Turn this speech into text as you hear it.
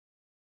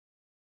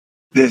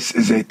This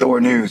is a Thor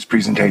News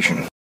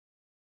presentation.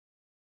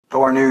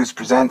 Thor News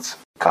presents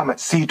Comet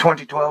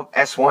C2012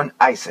 S1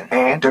 ISON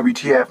and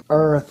WTF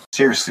Earth.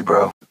 Seriously,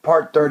 bro.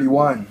 Part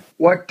 31.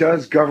 What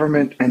does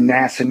government and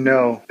NASA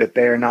know that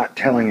they are not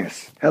telling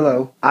us?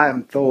 Hello, I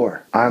am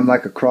Thor. I'm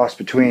like a cross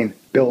between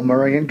Bill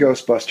Murray in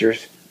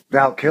Ghostbusters,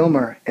 Val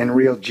Kilmer in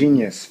Real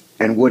Genius,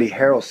 and Woody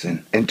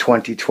Harrelson in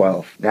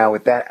 2012. Now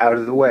with that out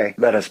of the way,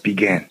 let us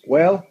begin.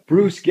 Well,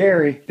 Bruce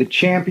Gary, the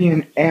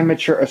champion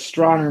amateur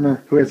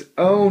astronomer who has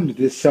owned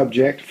this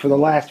subject for the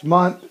last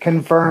month,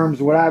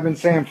 confirms what I've been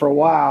saying for a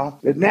while,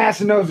 that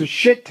NASA knows a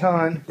shit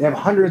ton. They have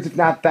hundreds if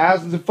not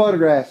thousands of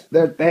photographs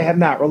that they have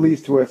not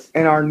released to us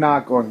and are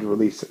not going to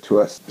release it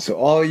to us. So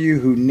all you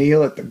who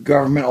kneel at the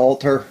government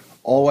altar,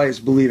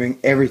 always believing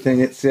everything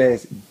it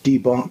says,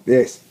 debunk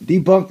this.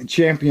 Debunk the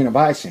champion of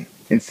ISON.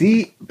 And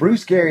see,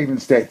 Bruce Gary even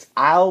states,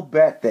 I'll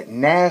bet that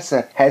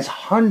NASA has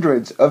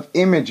hundreds of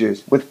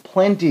images with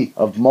plenty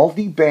of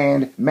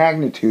multi-band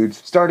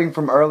magnitudes starting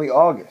from early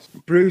August.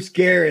 Bruce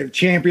Gary, the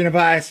champion of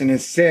ISON,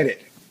 has said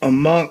it.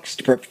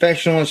 Amongst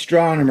professional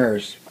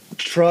astronomers,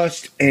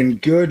 trust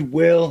and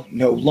goodwill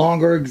no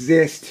longer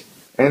exist.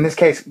 And in this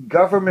case,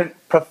 government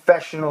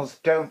professionals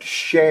don't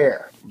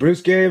share. Bruce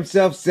Gary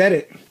himself said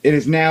it. It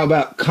is now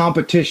about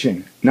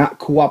competition, not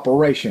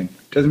cooperation.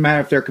 Doesn't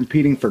matter if they're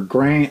competing for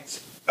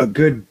grants, a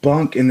good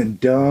bunk in the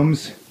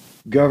dumbs,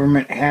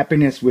 government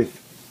happiness with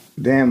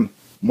them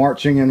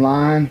marching in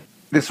line.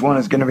 This one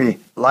is going to be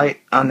light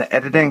on the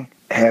editing,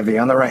 heavy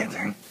on the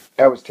ranting.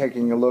 I was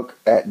taking a look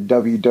at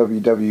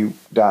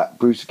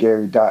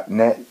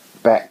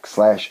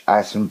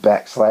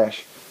www.brucegary.net/ISON/,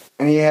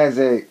 and he has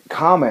a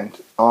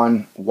comment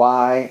on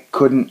why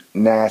couldn't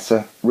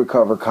NASA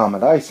recover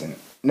Comet ISON.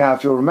 Now,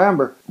 if you'll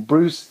remember,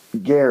 Bruce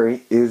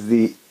Gary is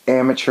the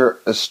amateur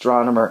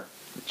astronomer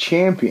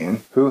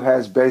champion who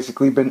has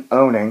basically been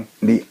owning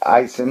the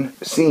ISON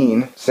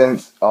scene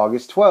since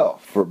August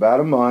 12th. For about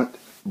a month,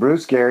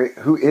 Bruce Gary,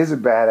 who is a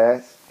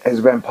badass,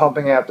 has been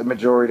pumping out the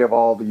majority of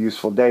all the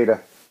useful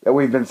data that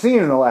we've been seeing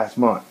in the last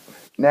month.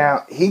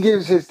 Now, he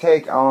gives his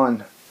take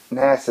on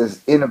NASA's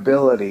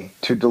inability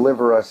to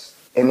deliver us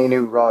any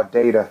new raw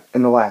data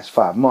in the last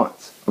 5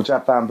 months, which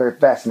I found very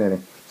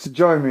fascinating. So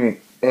join me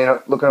in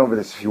looking over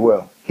this, if you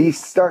will. He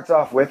starts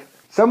off with,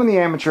 some in the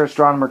amateur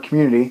astronomer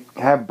community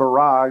have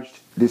barraged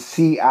the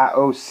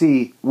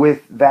CIOC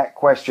with that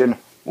question,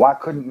 why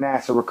couldn't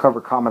NASA recover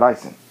Comet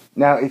ISON?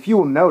 Now, if you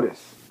will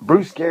notice,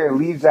 Bruce Gary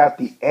leaves out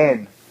the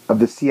N of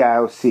the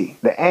CIOC.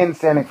 The N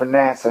standing for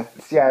NASA,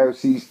 the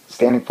CIOC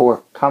standing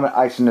for Comet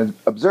ISON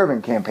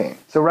Observing Campaign.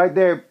 So right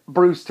there,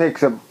 Bruce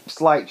takes a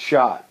slight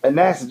shot at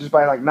NASA just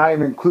by not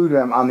even including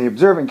them on the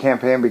observing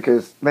campaign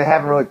because they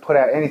haven't really put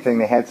out anything.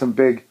 They had some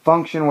big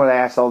function where they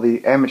asked all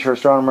the amateur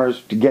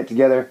astronomers to get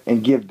together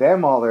and give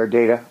them all their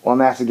data while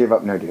NASA gave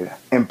up no data.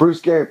 And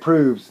Bruce Gary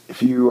proves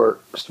if you are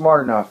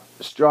smart enough,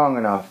 strong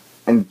enough,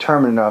 and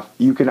determined enough,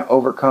 you can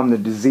overcome the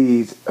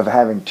disease of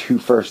having two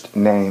first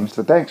names.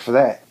 So thanks for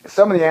that.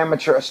 Some of the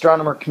amateur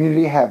astronomer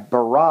community have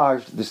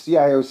barraged the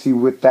CIOC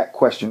with that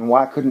question,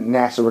 why couldn't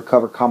NASA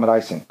recover Comet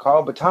ISON?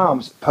 Carl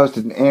Batams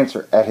posted an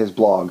answer at his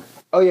blog.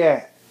 Oh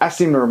yeah, I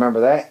seem to remember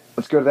that.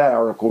 Let's go to that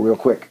article real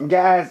quick.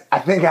 Guys, I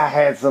think I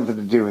had something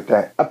to do with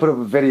that. I put up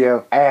a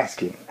video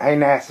asking, hey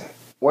NASA,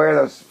 where are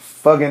those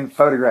fucking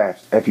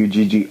photographs?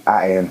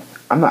 F-U-G-G-I-N.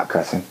 I'm not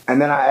cussing. And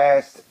then I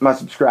asked my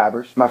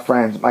subscribers, my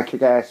friends, my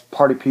kick-ass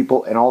party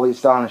people, and all the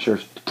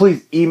astonishers to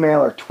please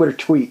email or Twitter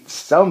tweet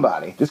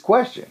somebody this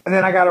question. And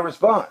then I got a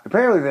response.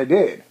 Apparently they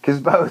did, because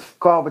both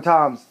Carl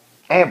Batams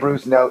and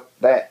Bruce note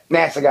that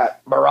NASA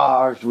got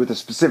barraged with a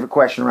specific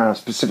question around a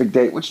specific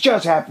date, which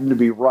just happened to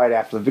be right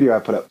after the video I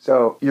put up.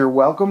 So you're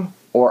welcome,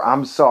 or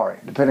I'm sorry,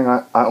 depending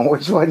on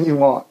which one you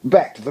want.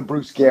 Back to the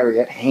Bruce Gary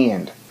at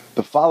hand.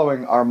 The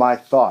following are my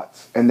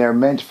thoughts, and they're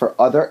meant for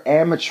other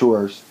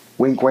amateurs.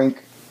 Wink,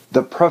 wink.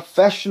 The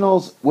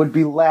professionals would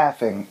be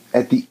laughing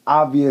at the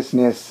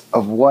obviousness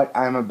of what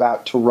I'm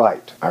about to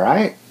write. All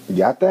right? You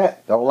got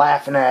that? They're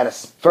laughing at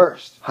us.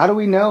 First, how do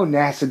we know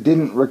NASA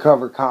didn't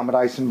recover Comet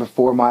ISON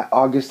before my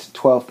August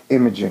 12th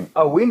imaging?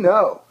 Oh, we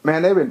know.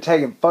 Man, they've been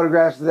taking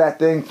photographs of that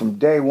thing from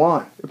day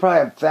one. They probably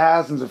have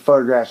thousands of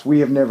photographs we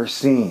have never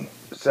seen.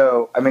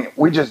 So,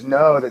 we just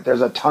know that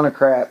there's a ton of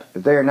crap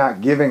that they are not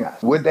giving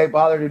us. Would they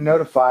bother to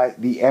notify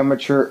the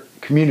amateur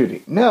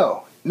community?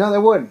 No. No, they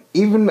wouldn't.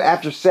 Even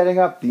after setting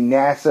up the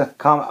NASA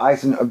Comet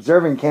ISON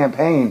Observing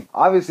Campaign,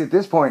 obviously at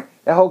this point,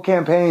 that whole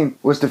campaign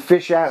was to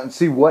fish out and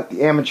see what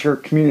the amateur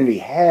community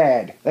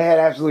had. They had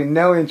absolutely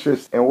no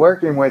interest in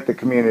working with the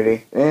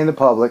community and the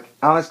public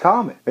on this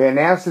comet. They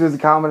announced it as a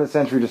comet of the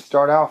century to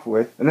start off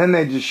with, and then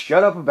they just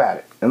shut up about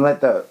it and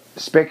let the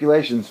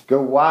speculations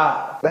go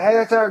wild. But hey,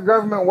 that's how our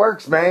government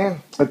works,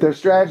 man. But their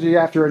strategy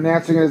after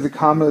announcing it as the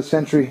comet of the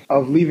century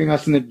of leaving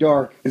us in the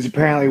dark is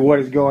apparently what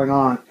is going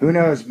on. Who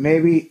knows,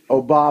 maybe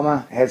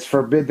Obama has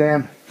forbid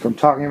them from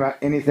talking about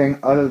anything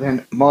other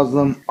than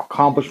Muslim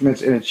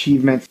accomplishments and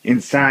achievements in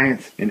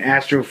science and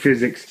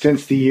astrophysics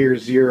since the year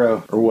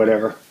zero or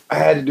whatever. I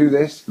had to do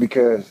this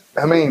because,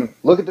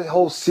 look at the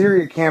whole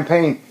Syria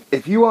campaign.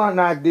 If you want an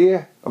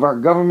idea of our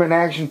government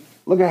action,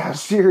 look at how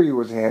Syria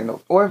was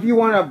handled. Or if you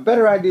want a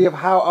better idea of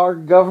how our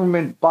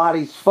government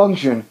bodies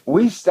function,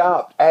 we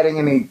stopped adding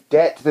any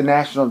debt to the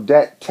national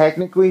debt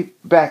technically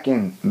back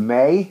in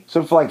May.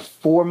 So for like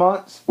 4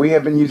 months, we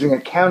have been using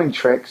accounting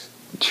tricks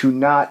to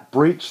not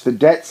breach the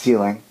debt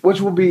ceiling,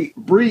 which will be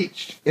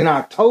breached in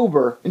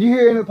October. And you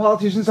hear any of the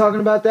politicians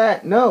talking about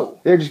that? No.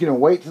 They're just going to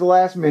wait to the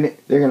last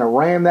minute. They're going to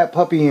ram that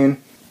puppy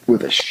in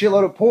with a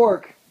shitload of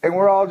pork, and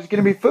we're all just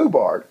going to be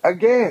foobarred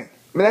again.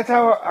 I mean, that's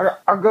how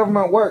our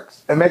government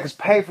works. They make us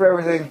pay for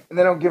everything, and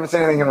they don't give us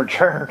anything in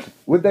return.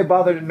 Would they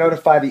bother to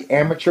notify the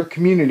amateur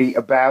community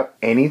about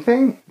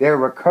anything? Their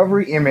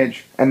recovery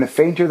image and the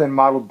fainter than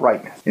modeled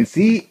brightness. And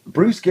see,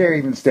 Bruce Gary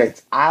even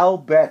states, I'll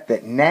bet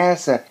that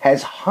NASA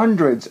has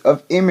hundreds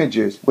of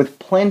images with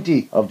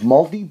plenty of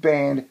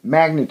multi-band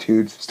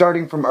magnitudes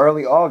starting from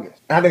early August.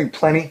 I think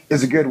plenty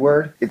is a good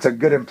word. It's a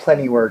good and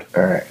plenty word.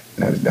 Alright,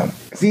 that was dumb.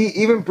 See,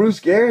 even Bruce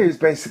Gary is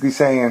basically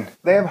saying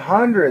they have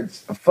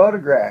hundreds of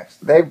photographs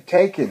they've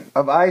taken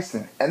of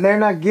ISON, and they're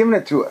not giving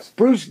it to us.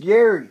 Bruce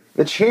Gary,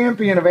 the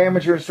champion of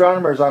amateur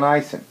astronomers on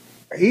ISON,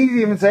 he's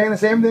even saying the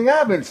same thing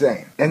I've been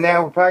saying. And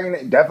now we're probably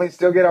going to definitely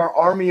still get our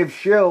army of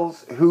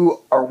shills who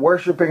are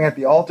worshiping at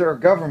the altar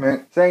of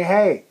government saying,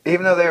 hey,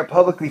 even though they're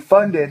publicly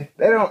funded,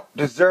 they don't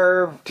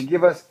deserve to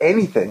give us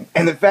anything.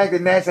 And the fact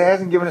that NASA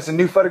hasn't given us a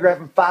new photograph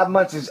in 5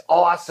 months is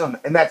awesome.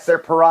 And that's their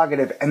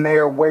prerogative. And they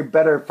are way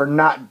better for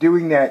not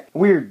doing that.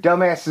 We're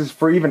dumbasses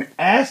for even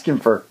asking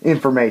for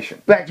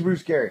information. Back to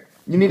Bruce Gary.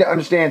 You need to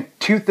understand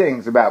two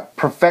things about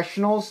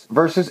professionals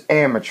versus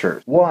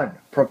amateurs. One,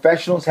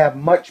 professionals have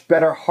much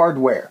better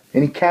hardware,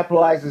 and he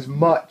capitalizes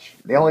much.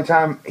 The only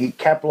time he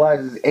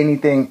capitalizes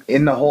anything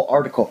in the whole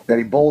article, that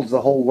he bolds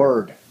the whole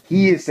word.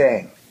 He is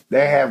saying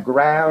they have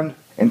ground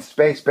and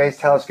space-based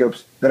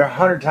telescopes that are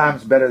 100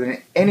 times better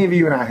than any of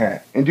you and I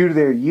have. And due to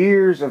their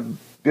years of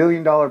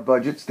billion-dollar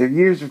budgets, their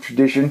years of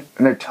tradition,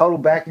 and their total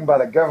backing by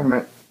the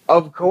government,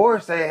 of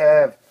course they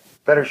have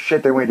better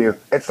shit than we do.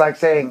 It's like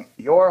saying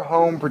your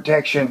home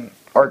protection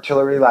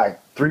artillery,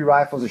 like 3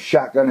 rifles, a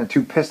shotgun, and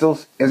 2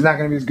 pistols, is not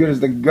going to be as good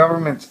as the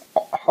government's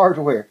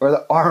hardware, or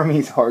the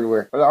Army's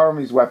hardware, or the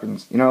Army's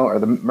weapons, you know, or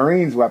the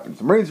Marines' weapons.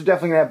 The Marines are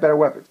definitely going to have better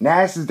weapons.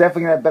 NASA's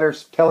definitely going to have better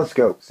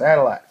telescope,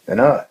 satellite than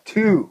us.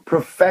 2,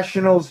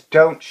 professionals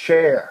don't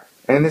share.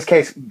 And in this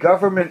case,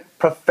 government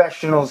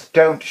professionals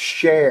don't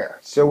share.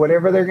 So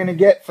whatever they're going to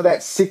get for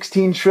that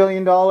 $16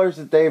 trillion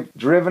that they've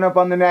driven up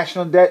on the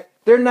national debt,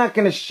 they're not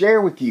going to share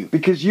with you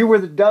because you were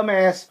the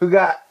dumbass who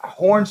got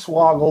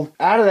hornswoggled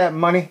out of that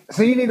money.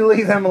 So you need to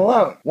leave them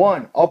alone.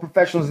 1, all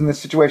professionals in this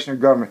situation are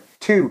government.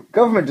 2,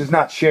 government does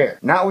not share.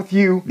 Not with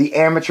you, the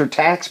amateur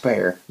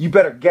taxpayer. You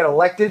better get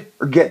elected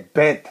or get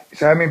bent.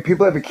 So, I mean,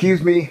 people have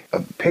accused me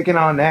of picking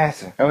on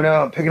NASA. Oh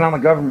no, I'm picking on the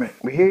government.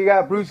 But here you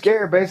got Bruce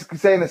Gary basically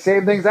saying the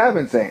same things I've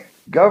been saying.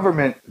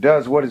 Government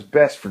does what is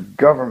best for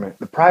government.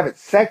 The private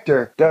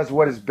sector does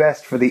what is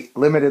best for the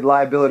limited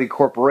liability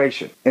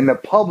corporation. And the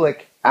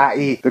public,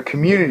 i.e. the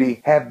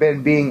community, have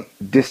been being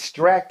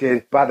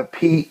distracted by the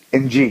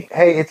P&G.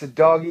 Hey, it's a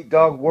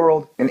dog-eat-dog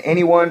world, and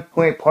anyone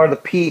who ain't part of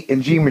the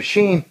P&G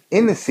machine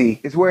in the sea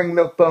is wearing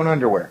milk-bone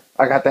underwear.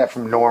 I got that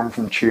from Norm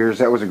from Cheers.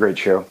 That was a great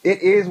show.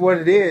 It is what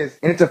it is,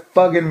 and it's a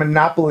fucking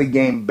Monopoly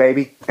game,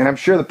 baby. And I'm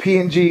sure the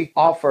P&G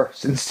offer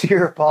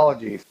sincere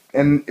apologies.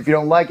 And if you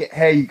don't like it,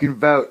 hey, you can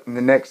vote in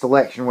the next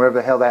election, whatever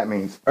the hell that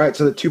means. Alright,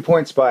 so the 2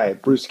 points by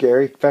Bruce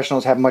Gary.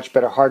 Professionals have much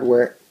better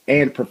hardware,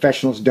 and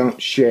professionals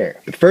don't share.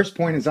 The first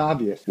point is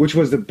obvious, which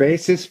was the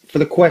basis for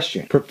the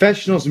question.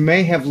 Professionals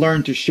may have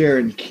learned to share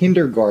in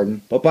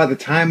kindergarten, but by the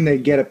time they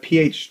get a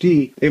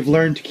PhD, they've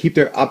learned to keep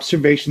their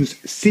observations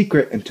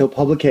secret until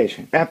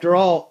publication. After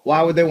all,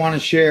 why would they want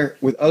to share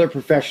with other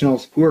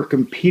professionals who are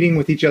competing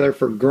with each other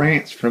for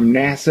grants from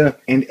NASA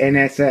and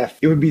NSF?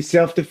 It would be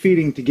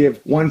self-defeating to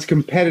give one's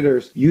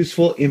competitors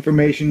useful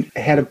information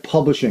ahead of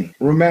publishing.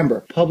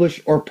 Remember,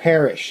 publish or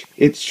perish.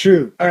 It's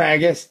true. Alright, I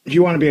guess if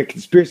you want to be a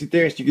conspiracy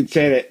theorist, you could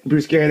say that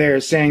Bruce Gary there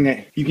is saying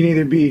that you can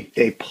either be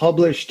a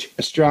published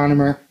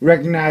astronomer,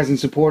 recognized and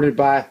supported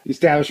by the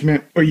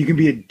establishment, or you can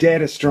be a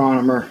dead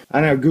astronomer.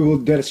 I know, Google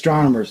dead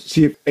astronomers,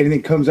 see if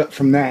anything comes up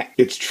from that.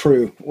 It's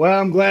true.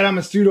 Well, I'm glad I'm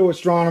a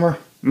pseudo-astronomer.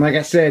 And like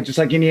I said, just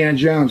like Indiana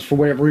Jones, for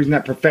whatever reason,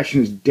 that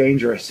profession is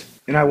dangerous.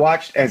 And I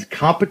watched as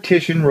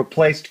competition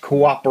replaced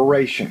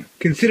cooperation.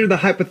 Consider the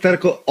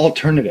hypothetical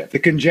alternative, the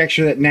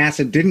conjecture that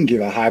NASA didn't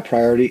give a high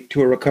priority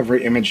to a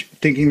recovery image,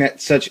 thinking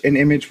that such an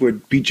image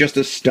would be just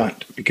a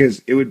stunt,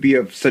 because it would be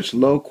of such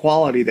low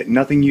quality that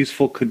nothing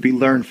useful could be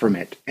learned from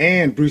it.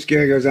 And Bruce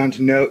Gary goes on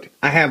to note,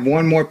 I have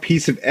one more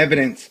piece of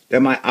evidence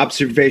that my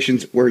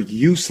observations were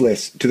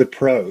useless to the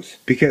pros,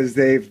 because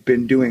they've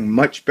been doing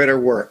much better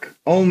work.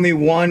 Only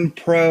one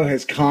pro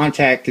has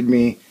contacted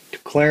me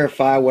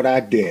clarify what I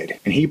did,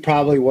 and he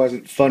probably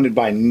wasn't funded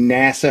by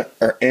NASA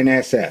or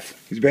NSF.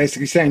 He's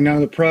basically saying none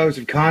of the pros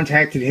have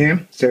contacted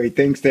him, so he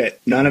thinks that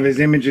none of his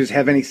images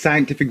have any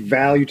scientific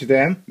value to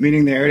them,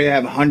 meaning they already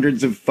have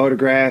hundreds of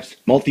photographs,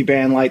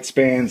 multi-band light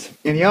spans.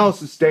 And he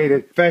also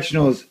stated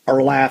professionals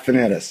are laughing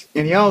at us.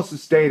 And he also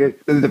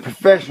stated that the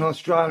professional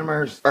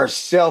astronomers are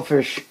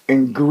selfish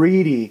and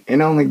greedy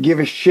and only give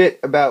a shit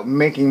about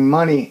making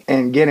money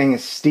and getting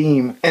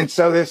esteem. And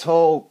so this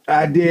whole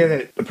idea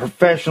that the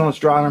professional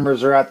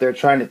astronomers are out there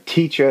trying to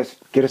teach us,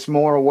 get us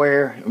more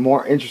aware and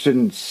more interested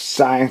in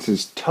science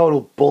is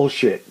total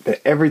bullshit. That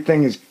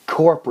everything is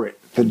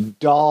corporate. The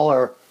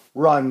dollar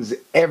runs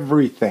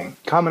everything.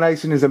 Comet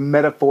ISON is a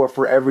metaphor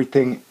for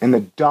everything, and the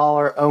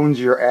dollar owns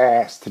your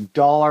ass. The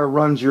dollar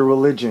runs your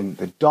religion.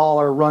 The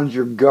dollar runs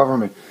your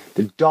government.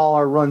 The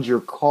dollar runs your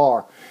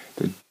car.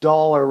 The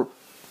dollar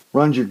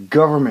runs your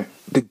government.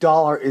 The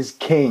dollar is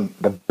king.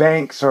 The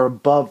banks are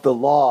above the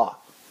law.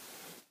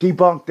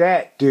 Debunk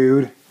that,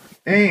 dude.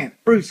 And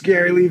Bruce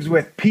Gary leaves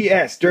with,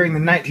 P.S. During the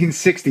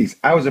 1960s,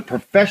 I was a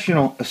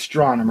professional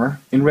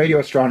astronomer in radio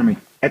astronomy.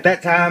 At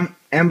that time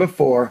and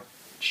before,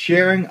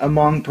 sharing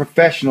among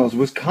professionals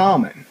was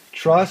common.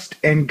 Trust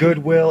and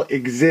goodwill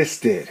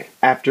existed.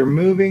 After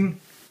moving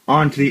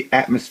on to the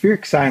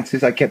atmospheric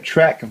sciences, I kept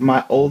track of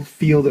my old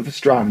field of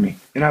astronomy,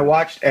 and I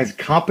watched as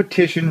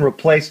competition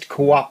replaced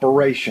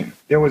cooperation.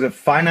 There was a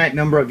finite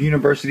number of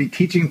university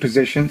teaching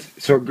positions,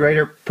 so a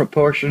greater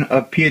proportion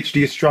of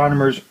PhD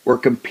astronomers were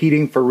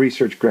competing for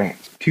research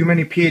grants. Too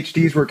many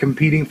PhDs were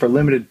competing for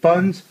limited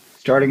funds.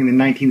 Starting in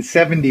the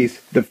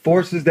 1970s, the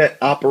forces that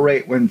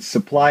operate when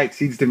supply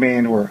exceeds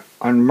demand were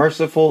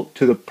unmerciful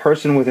to the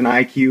person with an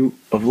IQ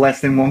of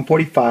less than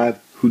 145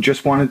 who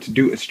just wanted to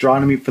do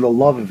astronomy for the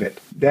love of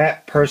it.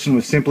 That person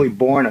was simply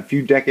born a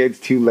few decades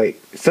too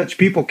late. Such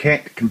people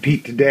can't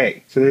compete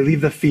today, so they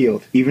leave the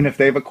field, even if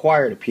they've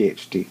acquired a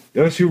PhD.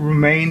 Those who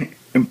remain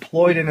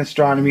employed in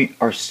astronomy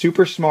are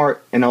super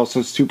smart and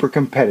also super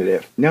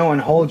competitive. No one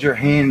holds your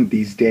hand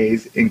these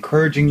days,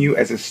 encouraging you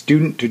as a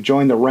student to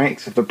join the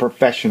ranks of the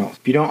professionals.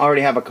 If you don't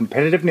already have a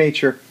competitive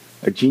nature,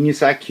 a genius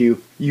IQ,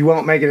 you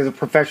won't make it as a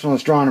professional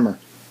astronomer.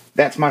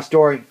 That's my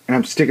story, and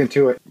I'm sticking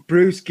to it.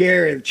 Bruce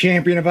Gary, the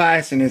champion of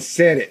ISON, has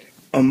said it.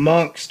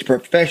 Amongst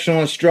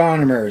professional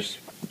astronomers,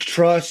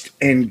 trust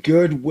and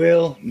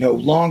goodwill no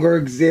longer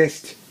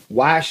exist.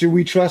 Why should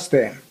we trust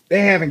them?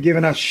 They haven't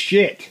given us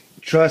shit.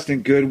 Trust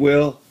and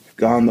goodwill have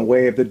gone the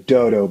way of the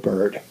dodo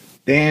bird.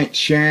 They ain't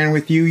sharing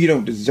with you, you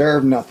don't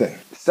deserve nothing.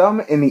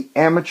 Some in the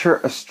amateur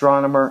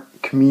astronomer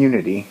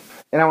community,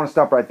 and I want to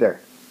stop right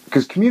there,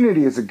 because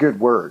community is a good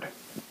word.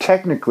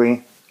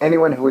 Technically,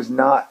 anyone who is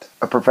not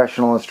a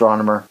professional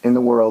astronomer in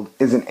the world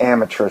is an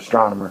amateur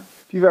astronomer.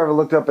 If you've ever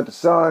looked up at the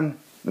sun,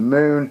 the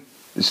moon,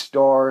 the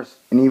stars,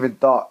 and even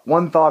thought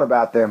one thought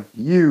about them,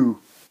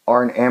 you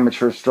are an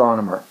amateur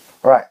astronomer.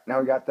 Alright, now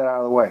we got that out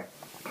of the way.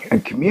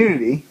 And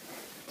community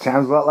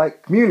sounds a lot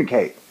like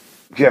communicate,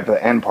 except for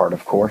the end part,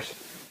 of course.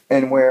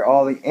 And where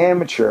all the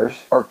amateurs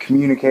are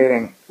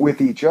communicating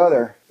with each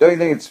other, don't you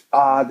think it's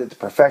odd that the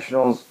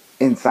professionals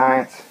in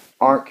science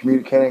aren't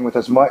communicating with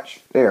us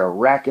much? They are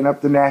racking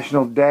up the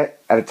national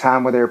debt at a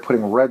time where they're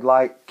putting red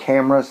light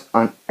cameras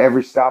on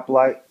every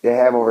stoplight. They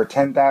have over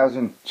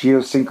 10,000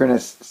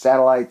 geosynchronous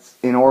satellites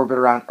in orbit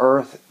around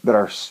Earth that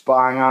are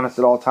spying on us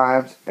at all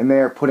times. And they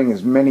are putting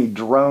as many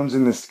drones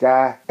in the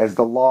sky as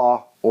the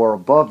law, or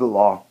above the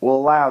law, will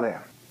allow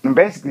them. And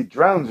basically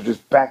drones are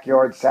just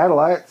backyard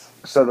satellites.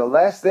 So the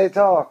less they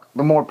talk,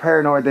 the more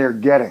paranoid they're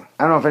getting.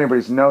 I don't know if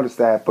anybody's noticed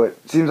that, but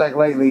it seems like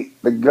lately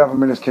the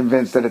government is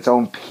convinced that its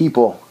own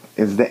people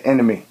is the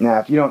enemy. Now,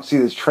 if you don't see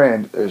this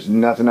trend, there's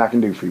nothing I can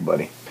do for you,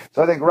 buddy.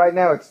 So I think right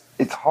now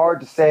it's hard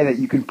to say that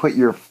you can put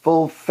your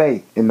full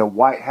faith in the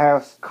White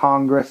House,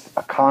 Congress,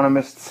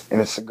 economists, in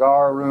a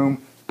cigar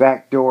room,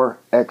 backdoor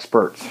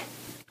experts.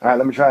 All right,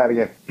 let me try it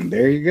again.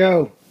 There you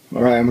go.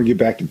 All right, I'm going to get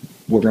back to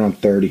working on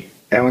 30.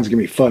 That one's going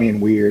to be funny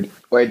and weird.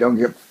 Wait, don't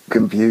get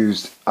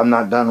confused. I'm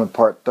not done with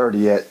part 30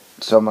 yet,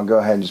 so I'm going to go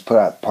ahead and just put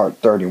out part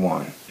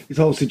 31. This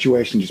whole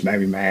situation just made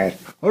me mad.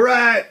 All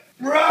right.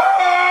 Roar!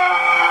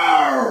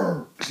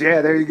 So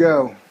yeah, there you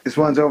go. This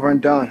one's over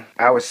and done.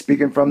 I was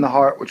speaking from the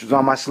heart, which was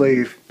on my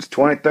sleeve. It's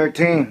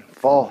 2013.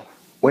 Fall.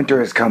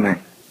 Winter is coming.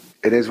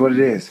 It is what it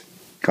is.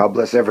 God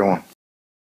bless everyone.